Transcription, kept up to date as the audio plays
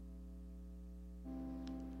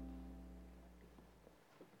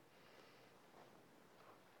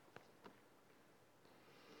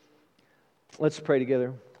Let's pray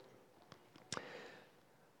together.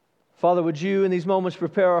 Father, would you in these moments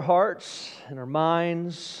prepare our hearts and our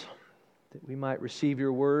minds that we might receive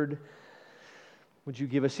your word? Would you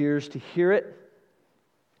give us ears to hear it?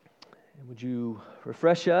 And would you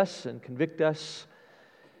refresh us and convict us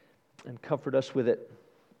and comfort us with it?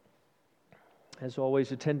 As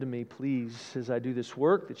always, attend to me, please, as I do this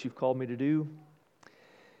work that you've called me to do.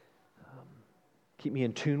 Keep me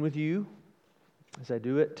in tune with you as I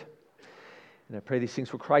do it. And I pray these things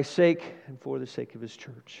for Christ's sake and for the sake of His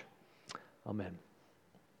church. Amen.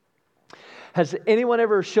 Has anyone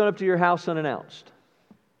ever shown up to your house unannounced?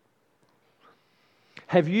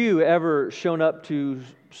 Have you ever shown up to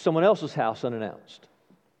someone else's house unannounced?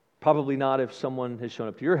 Probably not if someone has shown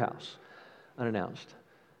up to your house unannounced.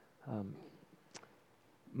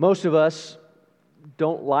 Most of us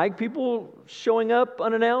don't like people showing up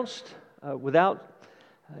unannounced without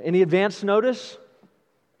any advance notice.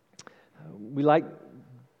 We like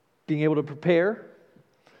being able to prepare.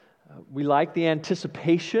 We like the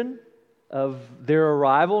anticipation of their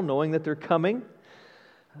arrival, knowing that they're coming.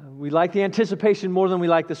 We like the anticipation more than we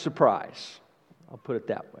like the surprise. I'll put it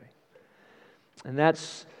that way. And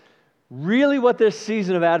that's really what this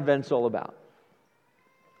season of Advent's all about.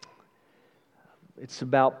 It's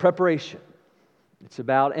about preparation. It's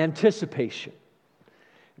about anticipation.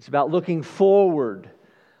 It's about looking forward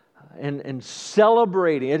and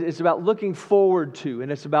celebrating. It's about looking forward to, and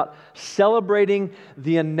it's about celebrating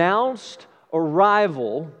the announced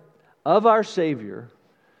arrival of our Savior,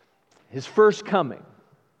 His first coming.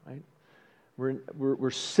 Right?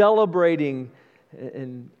 We're celebrating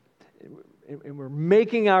and we're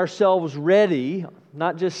making ourselves ready,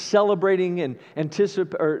 not just celebrating and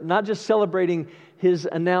not just celebrating His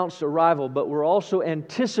announced arrival, but we're also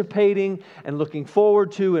anticipating and looking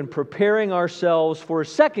forward to and preparing ourselves for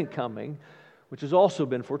His second coming, which has also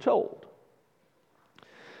been foretold.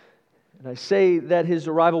 And I say that His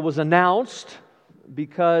arrival was announced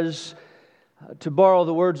because, to borrow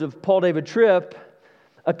the words of Paul David Tripp,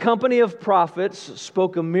 a company of prophets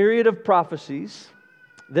spoke a myriad of prophecies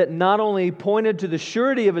that not only pointed to the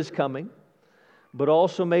surety of His coming, but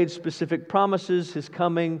also made specific promises His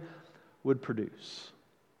coming would produce.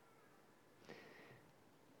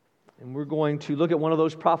 And we're going to look at one of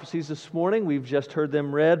those prophecies this morning. We've just heard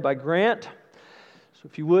them read by Grant. So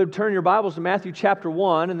if you would, turn your Bibles to Matthew chapter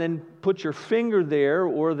 1 and then put your finger there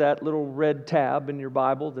or that little red tab in your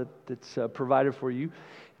Bible that's provided for you.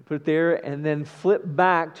 Put it there and then flip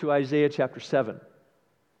back to Isaiah chapter 7,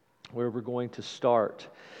 where we're going to start.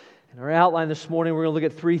 In our outline this morning, we're going to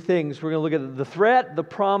look at three things. We're going to look at the threat, the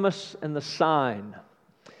promise, and the sign.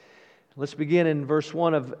 Let's begin in verse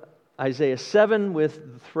 1 of Isaiah 7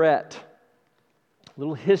 with the threat. A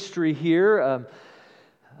little history here.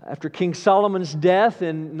 After King Solomon's death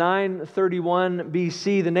in 931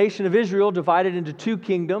 BC, the nation of Israel divided into two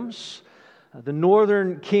kingdoms. The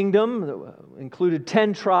northern kingdom included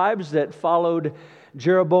 10 tribes that followed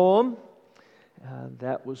Jeroboam.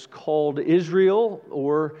 That was called Israel,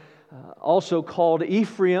 or also called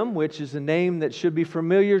Ephraim, which is a name that should be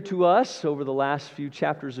familiar to us over the last few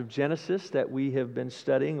chapters of Genesis that we have been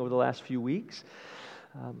studying over the last few weeks.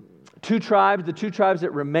 The two tribes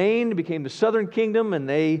that remained became the southern kingdom, and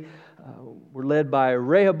they were led by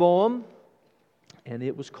Rehoboam, and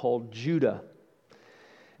it was called Judah.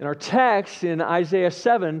 And our text in Isaiah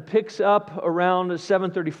 7 picks up around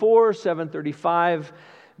 734, 735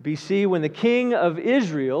 BC, when the king of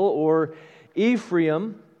Israel, or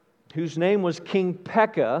Ephraim, whose name was King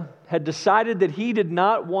Pekah, had decided that he did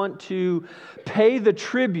not want to pay the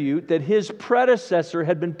tribute that his predecessor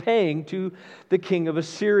had been paying to the king of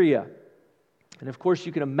Assyria. And of course,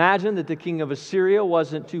 you can imagine that the king of Assyria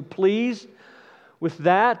wasn't too pleased with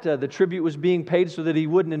that. The tribute was being paid so that he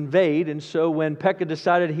wouldn't invade. And so when Pekah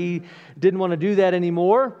decided he didn't want to do that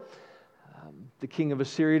anymore, the king of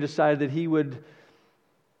Assyria decided that he would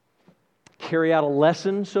carry out a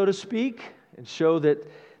lesson, so to speak, and show that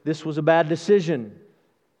this was a bad decision.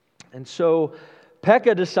 And so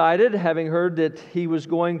Pekah decided, having heard that he was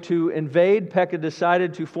going to invade, Pekah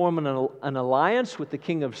decided to form an alliance with the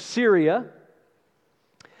king of Syria.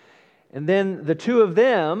 And then the two of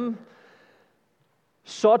them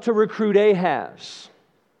sought to recruit Ahaz.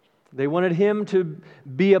 They wanted him to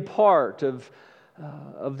be a part of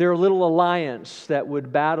their little alliance that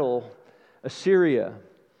would battle Assyria.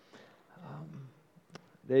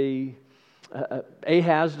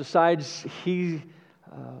 Ahaz decides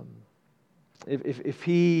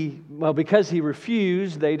because he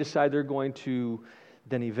refused, they decide they're going to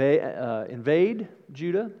then invade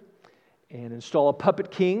Judah and install a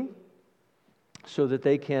puppet king so that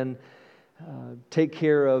they can take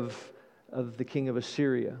care of of the king of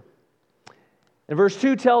Assyria. And verse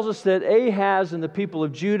 2 tells us that Ahaz and the people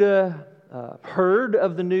of Judah heard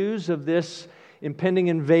of the news of this impending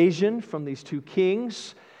invasion from these two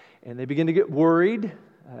kings, and they begin to get worried,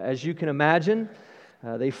 as you can imagine.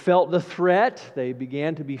 They felt the threat. They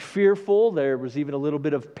began to be fearful. There was even a little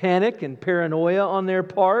bit of panic and paranoia on their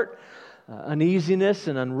part, uneasiness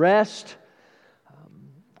and unrest.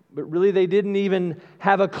 But really, they didn't even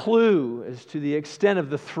have a clue as to the extent of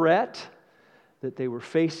the threat that they were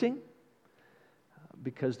facing,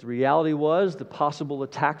 because the reality was the possible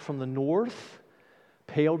attack from the north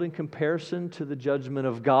paled in comparison to the judgment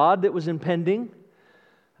of God that was impending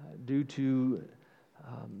due to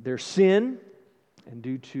their sin and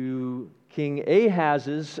due to King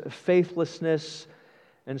Ahaz's faithlessness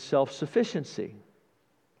and self-sufficiency.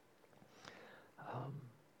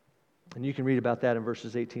 And you can read about that in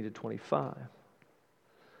verses 18 to 25.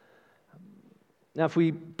 Now, if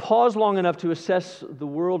we pause long enough to assess the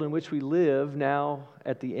world in which we live now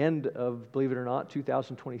at the end of, believe it or not,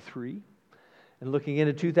 2023, and looking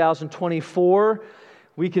into 2024,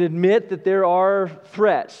 we can admit that there are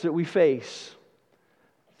threats that we face.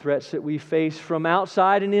 Threats that we face from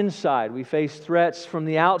outside and inside. We face threats from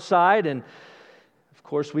the outside, and of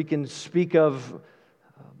course we can speak of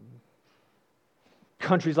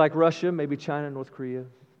countries like Russia, maybe China, North Korea,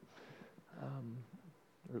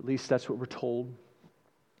 or at least that's what we're told.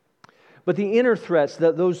 But the inner threats,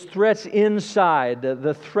 those threats inside,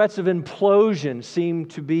 the threats of implosion seem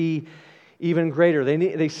to be even greater.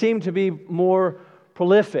 They seem to be more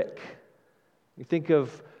prolific. You think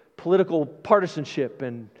of political partisanship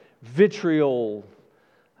and vitriol.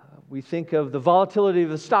 We think of the volatility of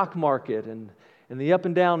the stock market and the up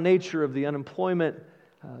and down nature of the unemployment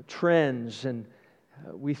trends. And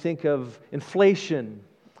we think of inflation,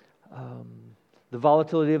 the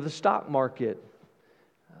volatility of the stock market,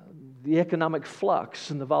 the economic flux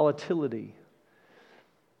and the volatility.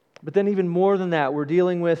 But then even more than that, we're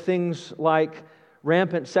dealing with things like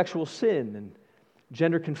rampant sexual sin and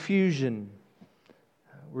gender confusion.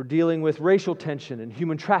 We're dealing with racial tension and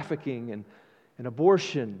human trafficking and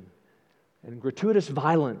abortion and gratuitous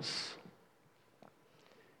violence.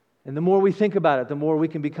 And the more we think about it, the more we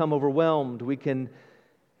can become overwhelmed. We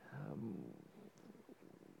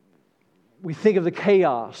think of the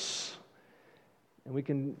chaos, and we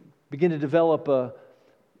can begin to develop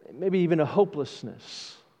maybe even a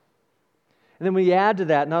hopelessness. And then we add to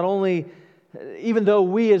that, not only, even though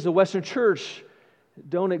we as the Western Church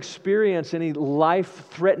don't experience any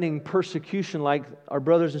life-threatening persecution like our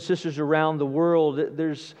brothers and sisters around the world,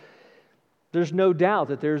 there's no doubt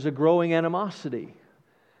that there's a growing animosity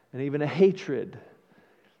and even a hatred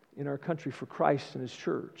in our country for Christ and His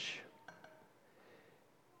church.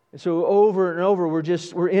 And so over and over,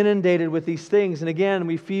 we're inundated with these things. And again,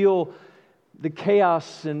 we feel the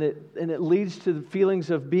chaos, and it leads to the feelings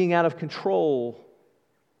of being out of control.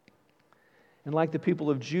 And like the people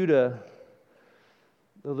of Judah,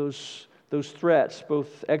 those threats,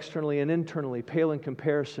 both externally and internally, pale in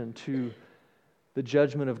comparison to the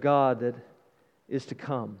judgment of God that is to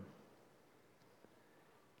come.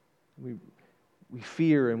 We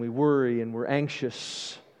fear and we worry and we're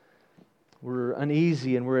anxious. We're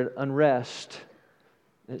uneasy and we're at unrest.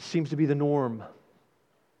 It seems to be the norm.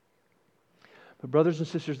 But brothers and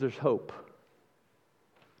sisters, there's hope.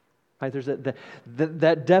 Right? There's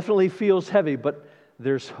that definitely feels heavy, but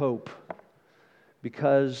there's hope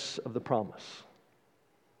because of the promise.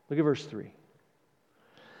 Look at verse 3.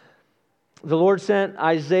 The Lord sent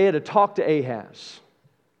Isaiah to talk to Ahaz.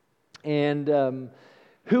 And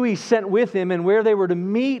who he sent with him and where they were to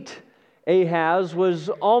meet Ahaz was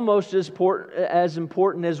almost as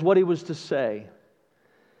important as what he was to say.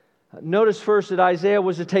 Notice first that Isaiah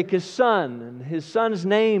was to take his son, and his son's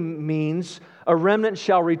name means a remnant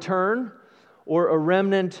shall return or a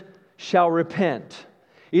remnant shall repent.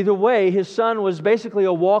 Either way, his son was basically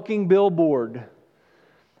a walking billboard,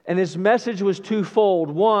 and his message was twofold.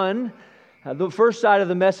 One, the first side of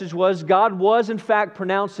the message was God was in fact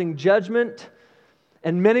pronouncing judgment,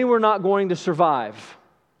 and many were not going to survive.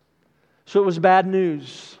 So it was bad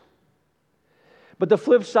news. But the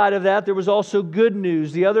flip side of that, there was also good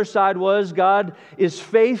news. The other side was God is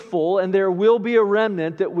faithful and there will be a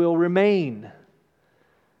remnant that will remain.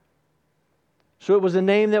 So it was a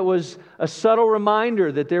name that was a subtle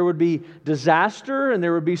reminder that there would be disaster and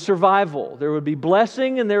there would be survival. There would be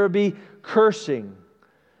blessing and there would be cursing.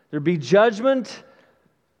 There would be judgment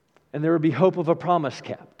and there would be hope of a promise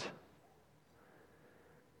kept.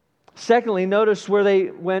 Secondly, notice where they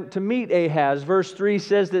went to meet Ahaz. Verse 3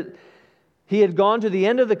 says that He had gone to the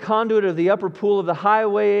end of the conduit of the upper pool of the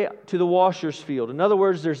highway to the washer's field. In other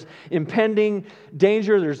words, there's impending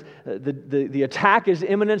danger. There's the attack is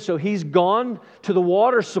imminent, so he's gone to the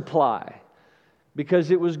water supply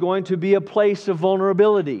because it was going to be a place of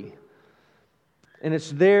vulnerability. And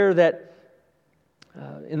it's there that,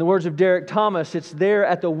 in the words of Derek Thomas, it's there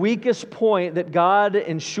at the weakest point that God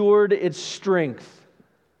ensured its strength.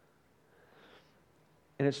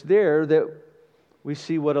 And it's there that we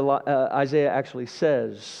see what Isaiah actually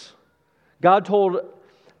says. God told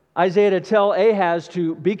Isaiah to tell Ahaz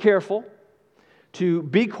to be careful, to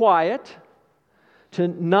be quiet, to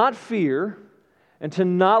not fear, and to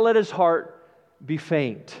not let his heart be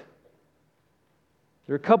faint.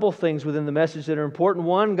 There are a couple things within the message that are important.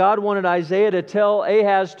 One, God wanted Isaiah to tell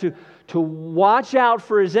Ahaz to watch out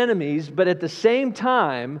for his enemies, but at the same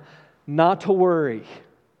time, not to worry.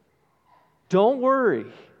 Don't worry.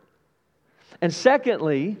 And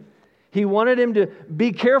secondly, he wanted him to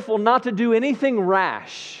be careful not to do anything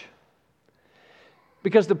rash.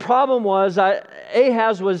 Because the problem was,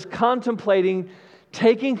 Ahaz was contemplating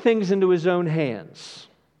taking things into his own hands.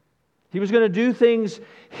 He was going to do things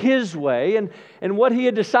his way, and what he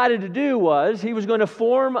had decided to do was he was going to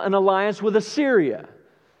form an alliance with Assyria.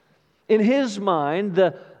 In his mind,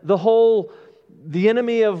 the whole "the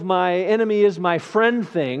enemy of my enemy is my friend"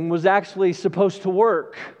 thing was actually supposed to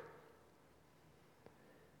work.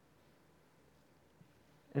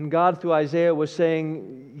 And God, through Isaiah, was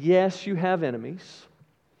saying, yes, you have enemies.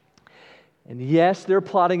 And yes, they're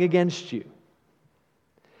plotting against you.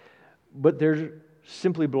 But they're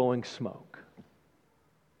simply blowing smoke.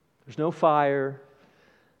 There's no fire.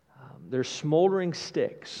 They're smoldering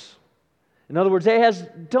sticks. In other words, Ahaz,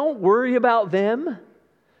 don't worry about them.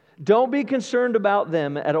 Don't be concerned about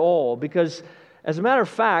them at all. Because, as a matter of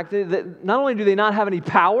fact, not only do they not have any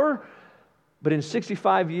power, but in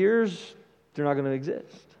 65 years, they're not going to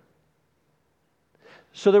exist.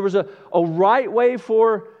 So there was a right way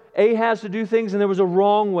for Ahaz to do things, and there was a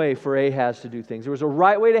wrong way for Ahaz to do things. There was a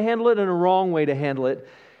right way to handle it and a wrong way to handle it.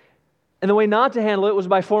 And the way not to handle it was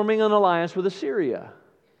by forming an alliance with Assyria.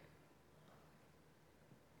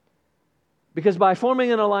 Because by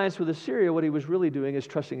forming an alliance with Assyria, what he was really doing is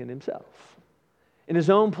trusting in himself, in his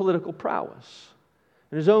own political prowess,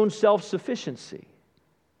 in his own self-sufficiency.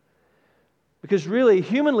 Because really,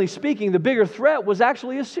 humanly speaking, the bigger threat was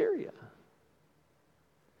actually Assyria.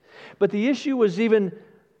 But the issue was even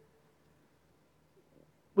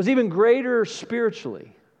greater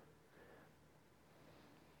spiritually.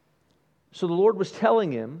 So the Lord was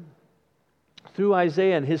telling him, through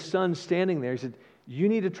Isaiah and his son standing there, he said, you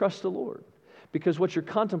need to trust the Lord, because what you're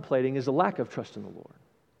contemplating is a lack of trust in the Lord.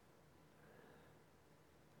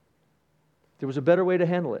 There was a better way to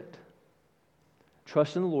handle it.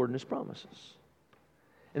 Trust in the Lord and His promises.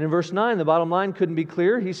 And in verse 9, the bottom line couldn't be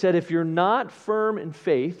clearer. He said, if you're not firm in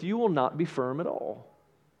faith, you will not be firm at all.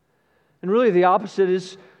 And really the opposite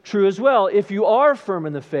is true as well. If you are firm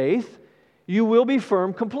in the faith, you will be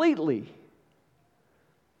firm completely.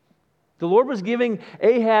 The Lord was giving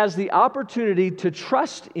Ahaz the opportunity to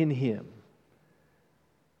trust in Him.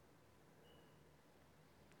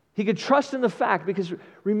 He could trust in the fact, because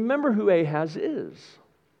remember who Ahaz is.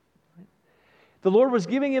 The Lord was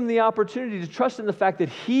giving him the opportunity to trust in the fact that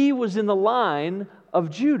he was in the line of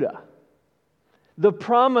Judah, the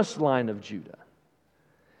promised line of Judah.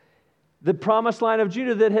 The promised line of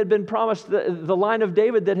Judah that had been promised, the line of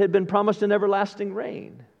David that had been promised an everlasting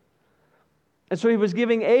reign. And so he was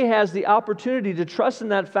giving Ahaz the opportunity to trust in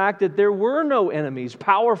that fact that there were no enemies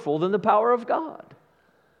powerful than the power of God.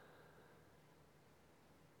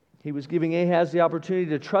 He was giving Ahaz the opportunity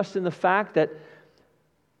to trust in the fact that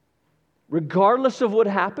regardless of what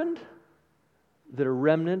happened, that a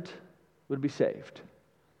remnant would be saved.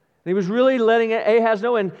 And he was really letting Ahaz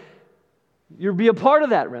know, and you'll be a part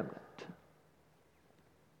of that remnant.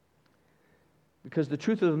 Because the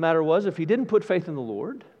truth of the matter was, if he didn't put faith in the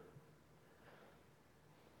Lord,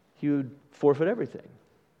 he would forfeit everything.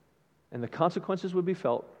 And the consequences would be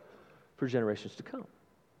felt for generations to come.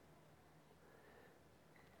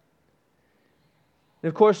 And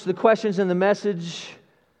of course, the questions in the message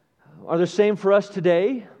are the same for us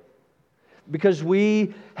today, because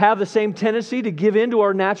we have the same tendency to give in to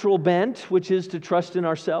our natural bent, which is to trust in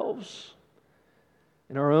ourselves,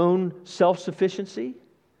 in our own self-sufficiency.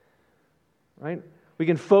 Right? We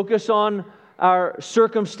can focus on our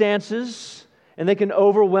circumstances, and they can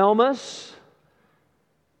overwhelm us.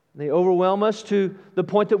 They overwhelm us to the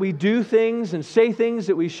point that we do things and say things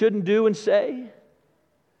that we shouldn't do and say.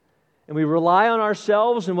 And we rely on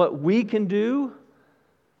ourselves and what we can do,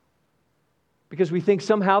 because we think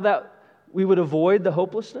somehow that we would avoid the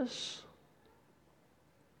hopelessness.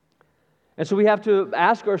 And so we have to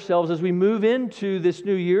ask ourselves as we move into this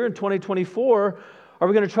new year in 2024, are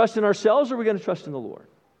we going to trust in ourselves or are we going to trust in the Lord?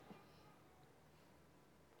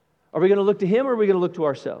 Are we going to look to Him or are we going to look to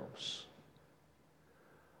ourselves?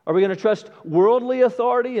 Are we going to trust worldly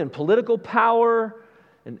authority and political power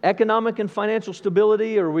and economic and financial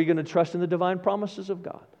stability, or are we going to trust in the divine promises of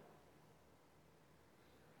God?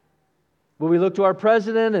 Will we look to our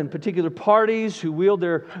president and particular parties who wield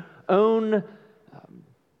their own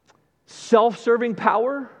self-serving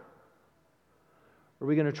power? Are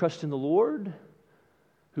we going to trust in the Lord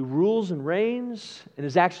who rules and reigns and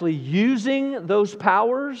is actually using those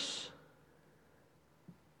powers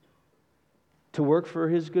to work for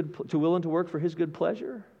His good, to will and to work for His good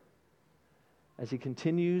pleasure as He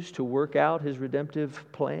continues to work out His redemptive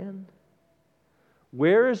plan?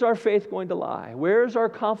 Where is our faith going to lie? Where is our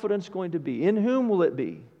confidence going to be? In whom will it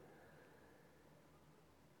be?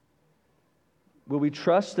 Will we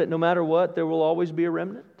trust that no matter what, there will always be a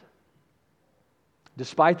remnant?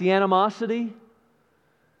 Despite the animosity,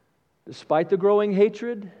 despite the growing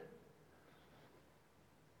hatred,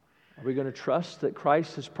 are we going to trust that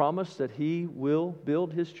Christ has promised that He will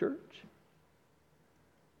build His church?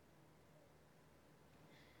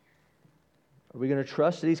 Are we going to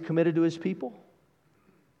trust that He's committed to His people?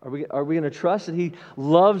 Are we going to trust that He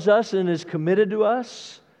loves us and is committed to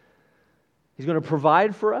us? He's going to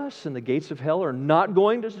provide for us, and the gates of hell are not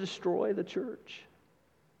going to destroy the church?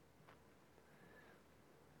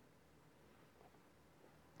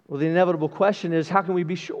 Well, the inevitable question is, how can we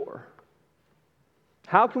be sure?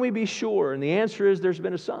 How can we be sure? And the answer is, there's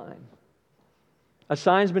been a sign. A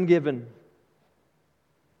sign's been given.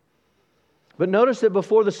 But notice that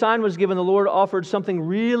before the sign was given, the Lord offered something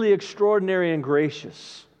really extraordinary and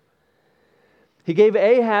gracious. He gave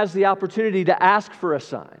Ahaz the opportunity to ask for a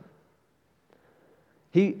sign.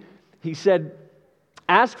 He said,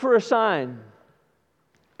 ask for a sign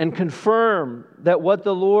and confirm that what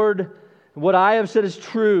I have said is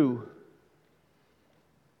true.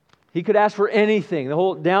 He could ask for anything, the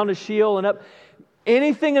whole down to Sheol and up,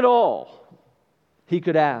 anything at all he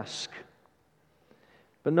could ask.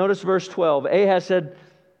 But notice verse 12. Ahaz said,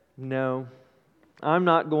 no, I'm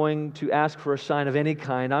not going to ask for a sign of any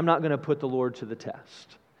kind. I'm not going to put the Lord to the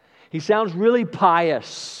test. He sounds really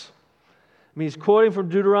pious. I mean, he's quoting from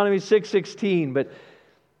Deuteronomy 6:16, but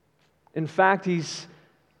in fact, he's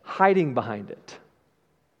hiding behind it.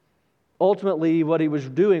 Ultimately, what he was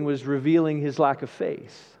doing was revealing his lack of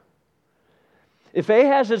faith. If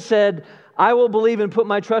Ahaz had said, I will believe and put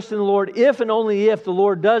my trust in the Lord if and only if the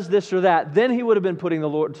Lord does this or that, then he would have been putting the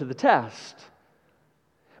Lord to the test.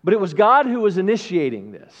 But it was God who was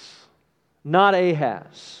initiating this, not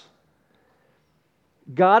Ahaz.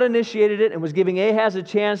 God initiated it and was giving Ahaz a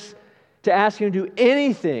chance to ask him to do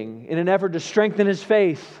anything in an effort to strengthen his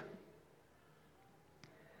faith.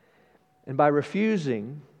 And by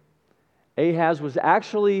refusing, Ahaz was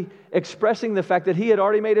actually expressing the fact that he had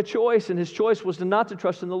already made a choice, and his choice was not to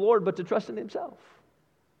trust in the Lord, but to trust in himself.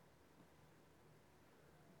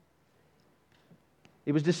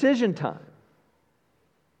 It was decision time.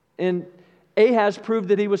 And Ahaz proved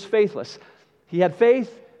that he was faithless. He had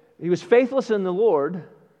faith, he was faithless in the Lord,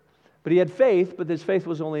 but he had faith, but his faith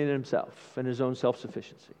was only in himself and his own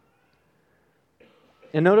self-sufficiency.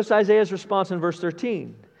 And notice Isaiah's response in verse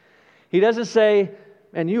 13. He doesn't say,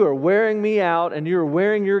 and you are wearing me out, and you are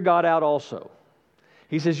wearing your God out also.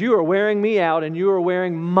 He says, you are wearing me out, and you are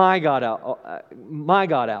wearing my God out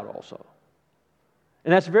also.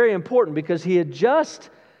 And that's very important because he had just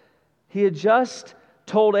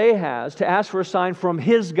told Ahaz to ask for a sign from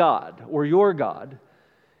his God or your God.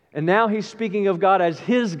 And now he's speaking of God as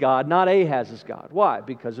his God, not Ahaz's God. Why?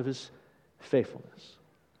 Because of his faithfulness.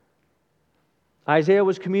 Isaiah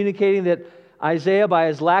was communicating that Isaiah, by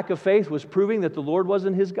his lack of faith, was proving that the Lord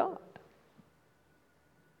wasn't his God.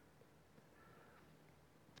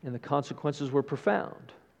 And the consequences were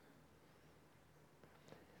profound.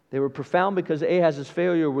 They were profound because Ahaz's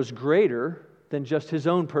failure was greater than just his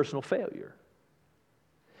own personal failure.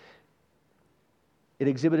 It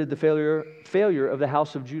exhibited the failure of the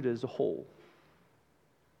house of Judah as a whole.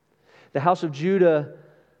 The house of Judah,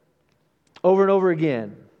 over and over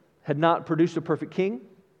again, had not produced a perfect king.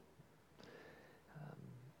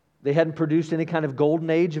 They hadn't produced any kind of golden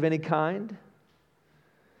age of any kind.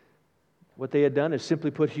 What they had done is simply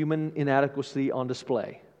put human inadequacy on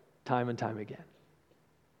display, time and time again.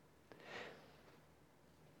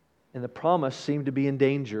 And the promise seemed to be in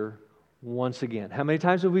danger once again. How many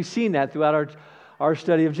times have we seen that throughout our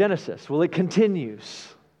study of Genesis? Well, it continues.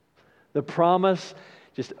 The promise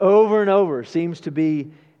just over and over seems to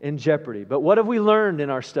be in jeopardy. But what have we learned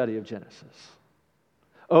in our study of Genesis?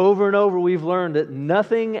 Over and over we've learned that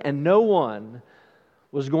nothing and no one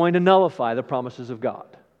was going to nullify the promises of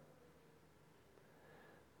God.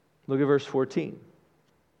 Look at verse 14.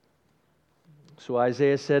 So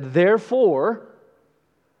Isaiah said, "Therefore,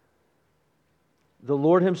 the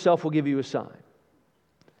Lord himself will give you a sign.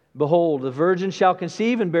 Behold, the virgin shall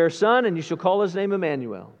conceive and bear a son, and you shall call his name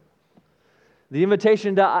Emmanuel." The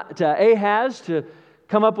invitation to Ahaz to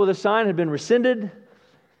come up with a sign had been rescinded.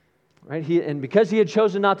 Right? And because he had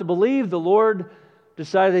chosen not to believe, the Lord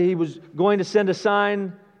decided that he was going to send a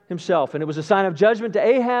sign himself. And it was a sign of judgment to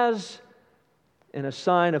Ahaz and a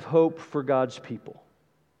sign of hope for God's people.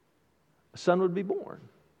 A son would be born.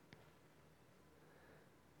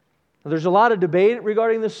 Now, there's a lot of debate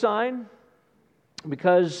regarding this sign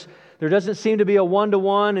because there doesn't seem to be a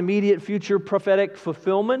one-to-one immediate future prophetic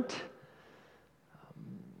fulfillment.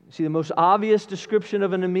 See, the most obvious description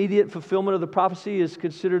of an immediate fulfillment of the prophecy is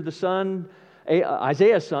considered the son,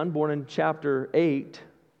 Isaiah's son, born in chapter 8.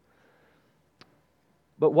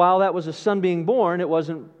 But while that was a son being born,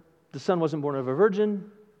 the son wasn't born of a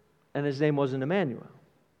virgin, and his name wasn't Emmanuel.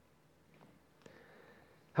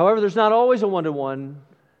 However, there's not always a one-to-one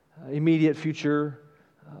immediate future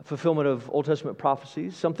fulfillment of Old Testament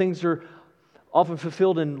prophecies. Some things are often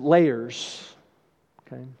fulfilled in layers.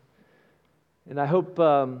 Okay? And I hope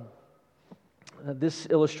this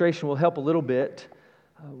illustration will help a little bit.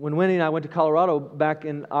 When Winnie and I went to Colorado back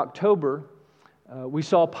in October, we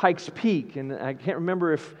saw Pikes Peak, and I can't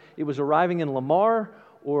remember if it was arriving in Lamar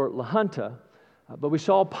or La Junta, but we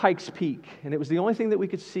saw Pikes Peak, and it was the only thing that we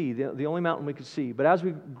could see, the only mountain we could see. But as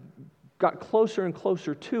we got closer and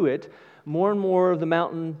closer to it, more and more of the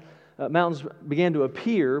mountains began to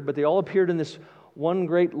appear, but they all appeared in this one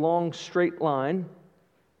great long straight line.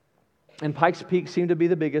 And Pikes Peak seemed to be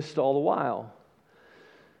the biggest all the while.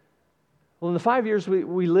 Well, in the 5 years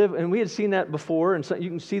we lived, and we had seen that before, and so you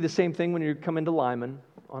can see the same thing when you come into Lyman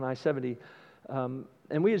on I-70.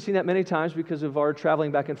 And we had seen that many times because of our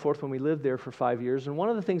traveling back and forth when we lived there for 5 years. And one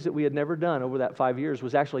of the things that we had never done over that 5 years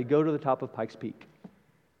was actually go to the top of Pikes Peak.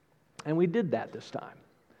 And we did that this time.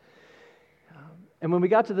 And when we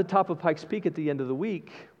got to the top of Pikes Peak at the end of the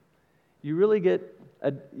week, you really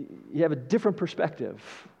you have a different perspective,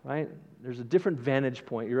 right? There's a different vantage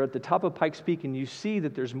point. You're at the top of Pikes Peak and you see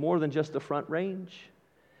that there's more than just the Front Range.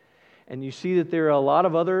 And you see that there are a lot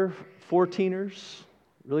of other 14ers.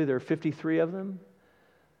 Really, there are 53 of them,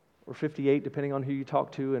 or 58, depending on who you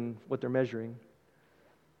talk to and what they're measuring.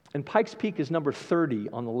 And Pikes Peak is number 30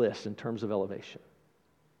 on the list in terms of elevation.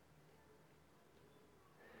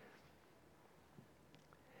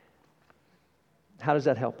 How does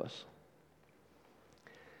that help us?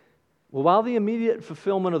 Well, while the immediate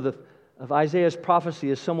fulfillment of Isaiah's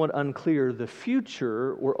prophecy is somewhat unclear, the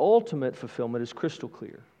future or ultimate fulfillment is crystal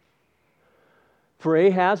clear. For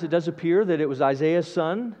Ahaz, it does appear that it was Isaiah's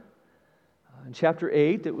son in chapter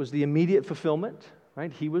 8 that was the immediate fulfillment,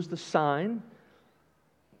 right? He was the sign.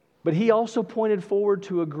 But he also pointed forward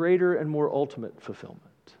to a greater and more ultimate fulfillment.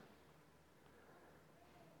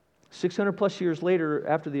 600 plus years later,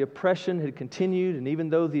 after the oppression had continued, and even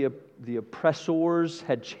though the oppressors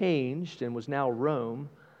had changed and was now Rome,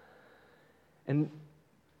 and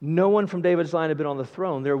no one from David's line had been on the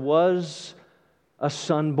throne, there was a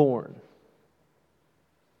son born.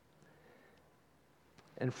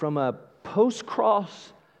 And from a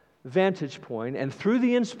post-cross vantage point, and through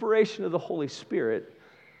the inspiration of the Holy Spirit,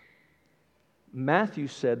 Matthew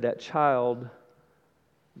said that child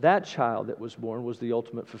that was born was the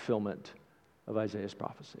ultimate fulfillment of Isaiah's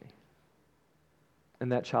prophecy.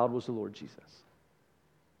 And that child was the Lord Jesus.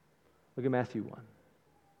 Look at Matthew 1.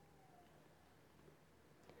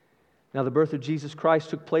 Now the birth of Jesus Christ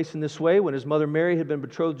took place in this way. When his mother Mary had been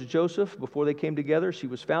betrothed to Joseph, before they came together, she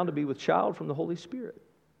was found to be with child from the Holy Spirit.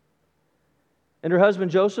 And her husband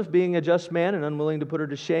Joseph, being a just man and unwilling to put her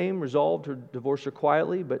to shame, resolved to divorce her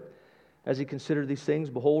quietly. But as he considered these things,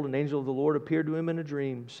 behold, an angel of the Lord appeared to him in a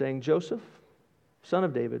dream, saying, Joseph, son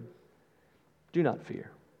of David, do not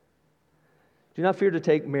fear. Do not fear to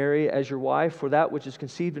take Mary as your wife, for that which is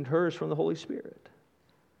conceived in her is from the Holy Spirit.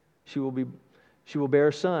 She will bear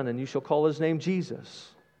a son, and you shall call his name Jesus,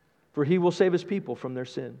 for he will save his people from their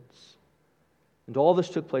sins. And all this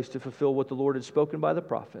took place to fulfill what the Lord had spoken by the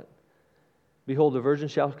prophet. Behold, the virgin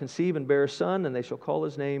shall conceive and bear a son, and they shall call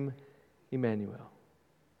his name Emmanuel,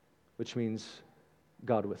 which means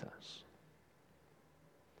God with us.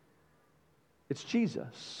 It's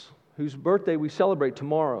Jesus, whose birthday we celebrate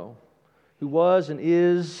tomorrow, who was and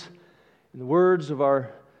is, in the words of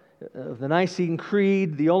our of the Nicene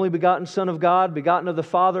Creed, the only begotten Son of God, begotten of the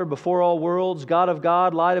Father, before all worlds, God of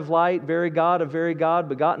God, light of light, very God of very God,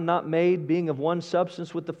 begotten not made, being of one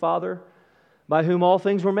substance with the Father, by whom all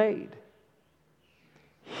things were made.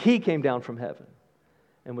 He came down from heaven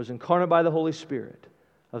and was incarnate by the Holy Spirit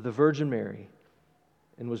of the Virgin Mary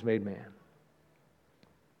and was made man.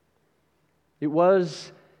 It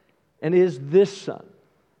was and is this Son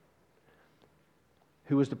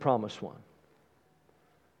who was the promised one.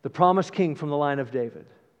 The promised king from the line of David.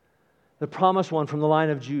 The promised one from the line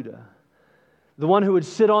of Judah. The one who would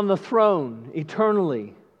sit on the throne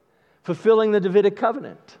eternally, fulfilling the Davidic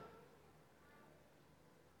covenant.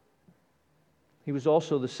 He was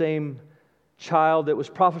also the same child that was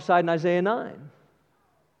prophesied in Isaiah 9.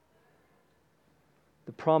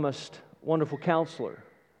 The promised wonderful counselor,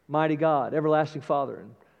 mighty God, everlasting Father,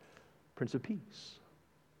 and Prince of Peace.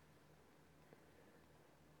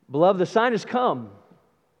 Beloved, the sign has come.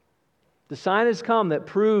 The sign has come that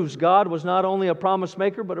proves God was not only a promise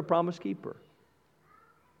maker, but a promise keeper.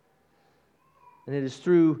 And it is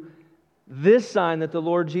through this sign that the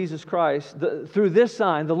Lord Jesus Christ, through this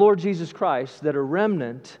sign, the Lord Jesus Christ, that a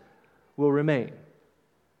remnant will remain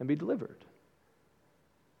and be delivered.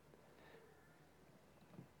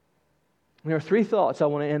 There are three thoughts I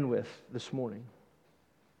want to end with this morning.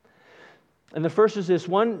 And the first is this.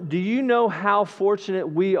 One, do you know how fortunate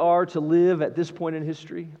we are to live at this point in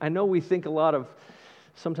history? I know we think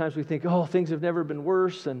sometimes we think, oh, things have never been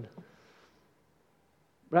worse.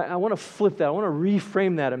 But I want to flip that. I want to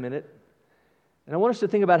reframe that a minute. And I want us to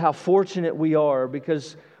think about how fortunate we are,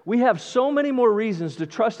 because we have so many more reasons to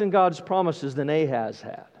trust in God's promises than Ahaz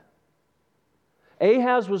had.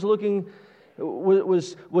 Ahaz was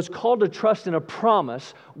called to trust in a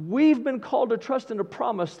promise. We've been called to trust in a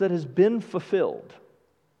promise that has been fulfilled.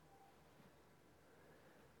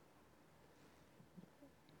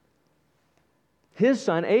 His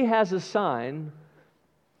sign, Ahaz's sign,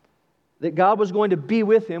 that God was going to be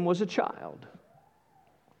with him was a child.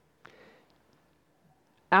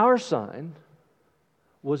 Our sign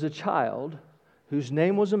was a child whose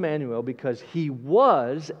name was Emmanuel, because he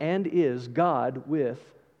was and is God with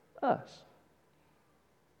us.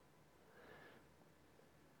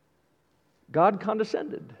 God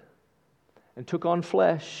condescended and took on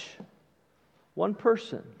flesh, one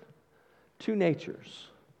person, two natures,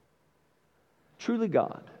 truly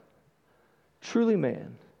God, truly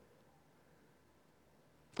man.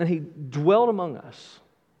 And he dwelt among us.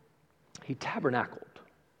 He tabernacled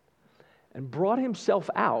and brought himself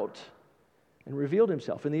out and revealed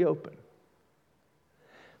himself in the open.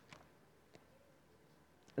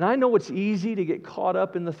 And I know it's easy to get caught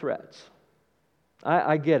up in the threats.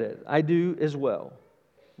 I get it. I do as well.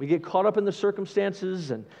 We get caught up in the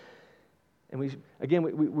circumstances, and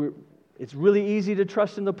it's really easy to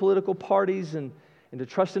trust in the political parties and to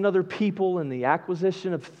trust in other people and the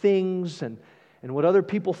acquisition of things and what other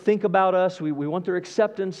people think about us. We want their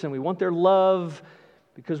acceptance and we want their love,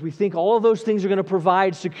 because we think all of those things are going to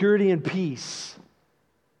provide security and peace.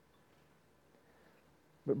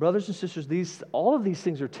 But brothers and sisters, all of these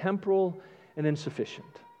things are temporal and insufficient.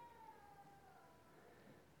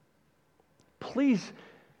 Please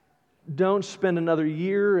don't spend another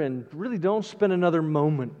year, and really don't spend another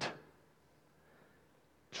moment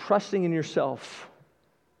trusting in yourself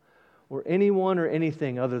or anyone or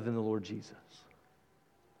anything other than the Lord Jesus.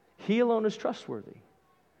 He alone is trustworthy.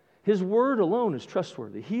 His word alone is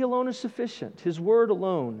trustworthy. He alone is sufficient. His word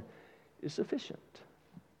alone is sufficient.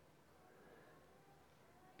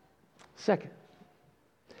 Second,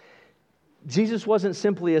 Jesus wasn't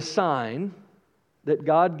simply a sign that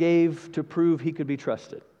God gave to prove he could be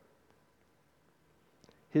trusted.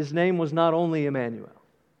 His name was not only Emmanuel.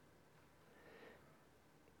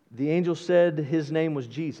 The angel said his name was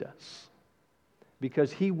Jesus,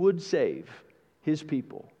 because he would save his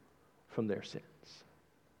people from their sins.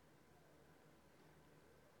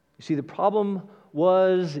 You see, the problem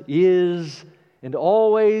was, is, and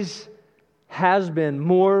always has been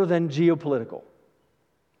more than geopolitical.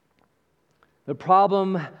 The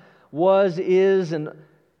problem was, is, and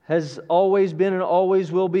has always been and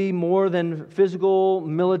always will be more than physical,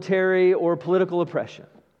 military, or political oppression.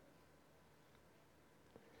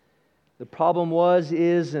 The problem was,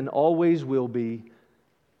 is, and always will be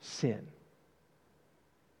sin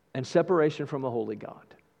and separation from a holy God.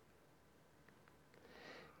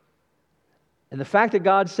 And the fact that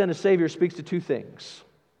God sent a Savior speaks to two things.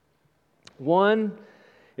 One,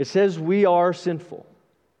 it says we are sinful.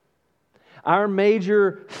 Our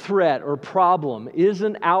major threat or problem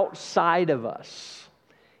isn't outside of us.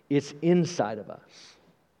 It's inside of us.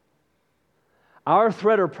 Our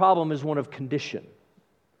threat or problem is one of condition.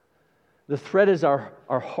 The threat is our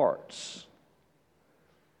hearts.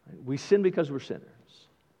 We sin because we're sinners.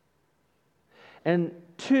 And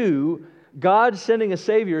 2, God sending a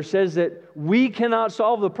Savior says that we cannot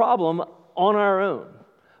solve the problem on our own,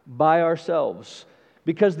 by ourselves.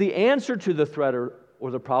 Because the answer to the threat or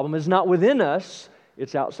the problem is not within us,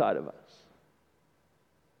 it's outside of us.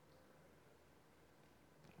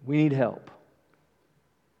 We need help.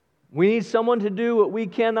 We need someone to do what we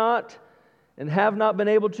cannot and have not been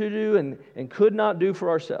able to do and could not do for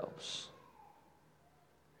ourselves.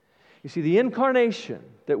 You see, the incarnation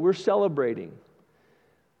that we're celebrating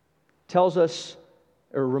tells us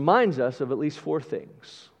or reminds us of at least 4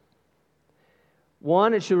 things.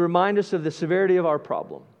 1, it should remind us of the severity of our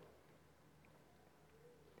problem.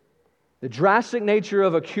 The drastic nature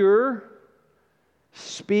of a cure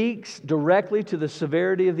speaks directly to the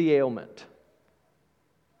severity of the ailment.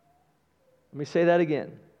 Let me say that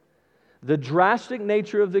again. The drastic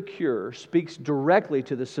nature of the cure speaks directly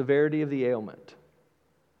to the severity of the ailment.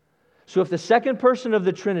 So if the second person of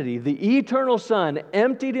the Trinity, the eternal Son,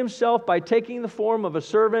 emptied himself by taking the form of a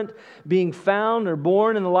servant, being found or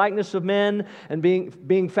born in the likeness of men, and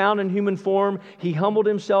being found in human form, he humbled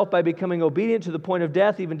himself by becoming obedient to the point of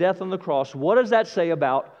death, even death on the cross. What does that say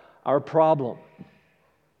about our problem?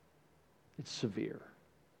 It's severe.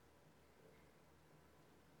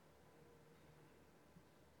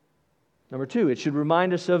 Number 2, it should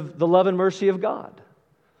remind us of the love and mercy of God.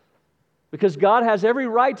 Because God has every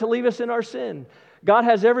right to leave us in our sin. God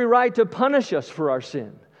has every right to punish us for our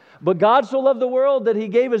sin. But God so loved the world that He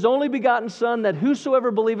gave His only begotten Son, that whosoever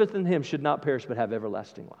believeth in Him should not perish but have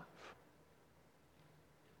everlasting life.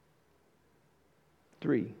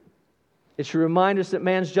 3, it should remind us that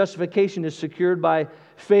man's justification is secured by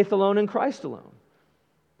faith alone in Christ alone.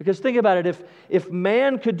 Because think about it, if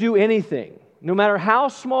man could do anything, no matter how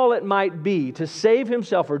small it might be, to save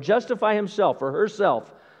himself or justify himself or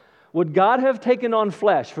herself, would God have taken on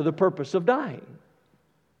flesh for the purpose of dying?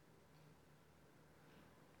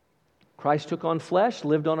 Christ took on flesh,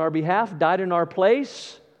 lived on our behalf, died in our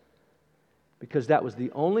place, because that was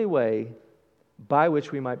the only way by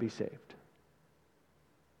which we might be saved.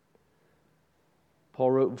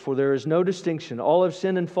 Paul wrote, "For there is no distinction. All have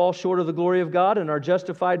sinned and fall short of the glory of God and are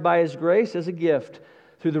justified by His grace as a gift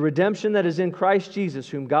through the redemption that is in Christ Jesus,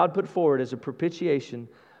 whom God put forward as a propitiation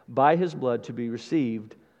by His blood to be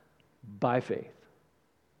received by faith."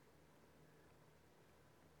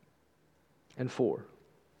 And 4,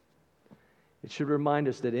 it should remind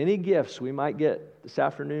us that any gifts we might get this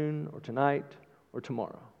afternoon or tonight or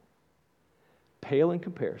tomorrow pale in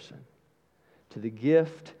comparison to the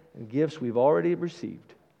gift and gifts we've already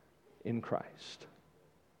received in Christ.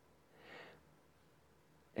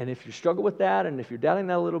 And if you struggle with that, and if you're doubting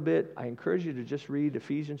that a little bit, I encourage you to just read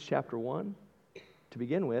Ephesians chapter 1 to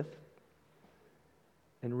begin with,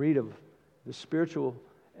 and read of the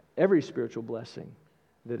every spiritual blessing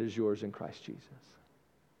that is yours in Christ Jesus.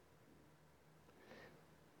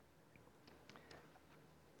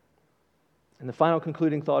 And the final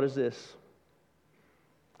concluding thought is this.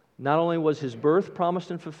 Not only was His birth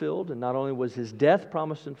promised and fulfilled, and not only was His death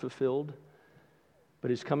promised and fulfilled,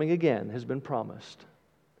 but His coming again has been promised,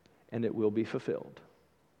 and it will be fulfilled.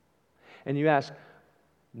 And you ask,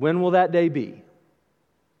 when will that day be?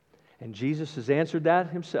 And Jesus has answered that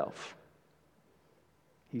Himself.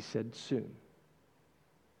 He said, soon.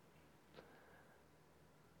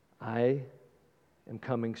 I am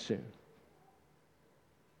coming soon.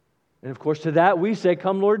 And of course, to that we say,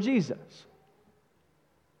 come Lord Jesus.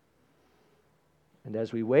 And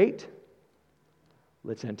as we wait,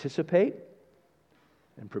 let's anticipate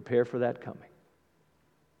and prepare for that coming.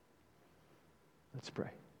 Let's pray.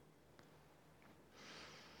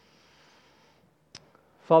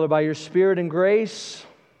 Father, by Your Spirit and grace,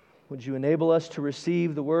 would You enable us to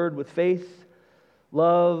receive the Word with faith,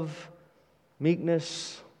 love,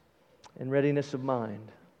 meekness, and readiness of mind.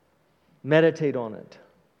 Meditate on it.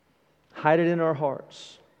 Hide it in our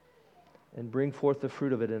hearts. And bring forth the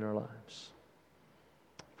fruit of it in our lives.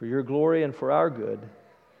 For Your glory and for our good,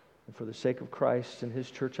 and for the sake of Christ and His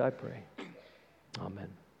church, I pray. Amen.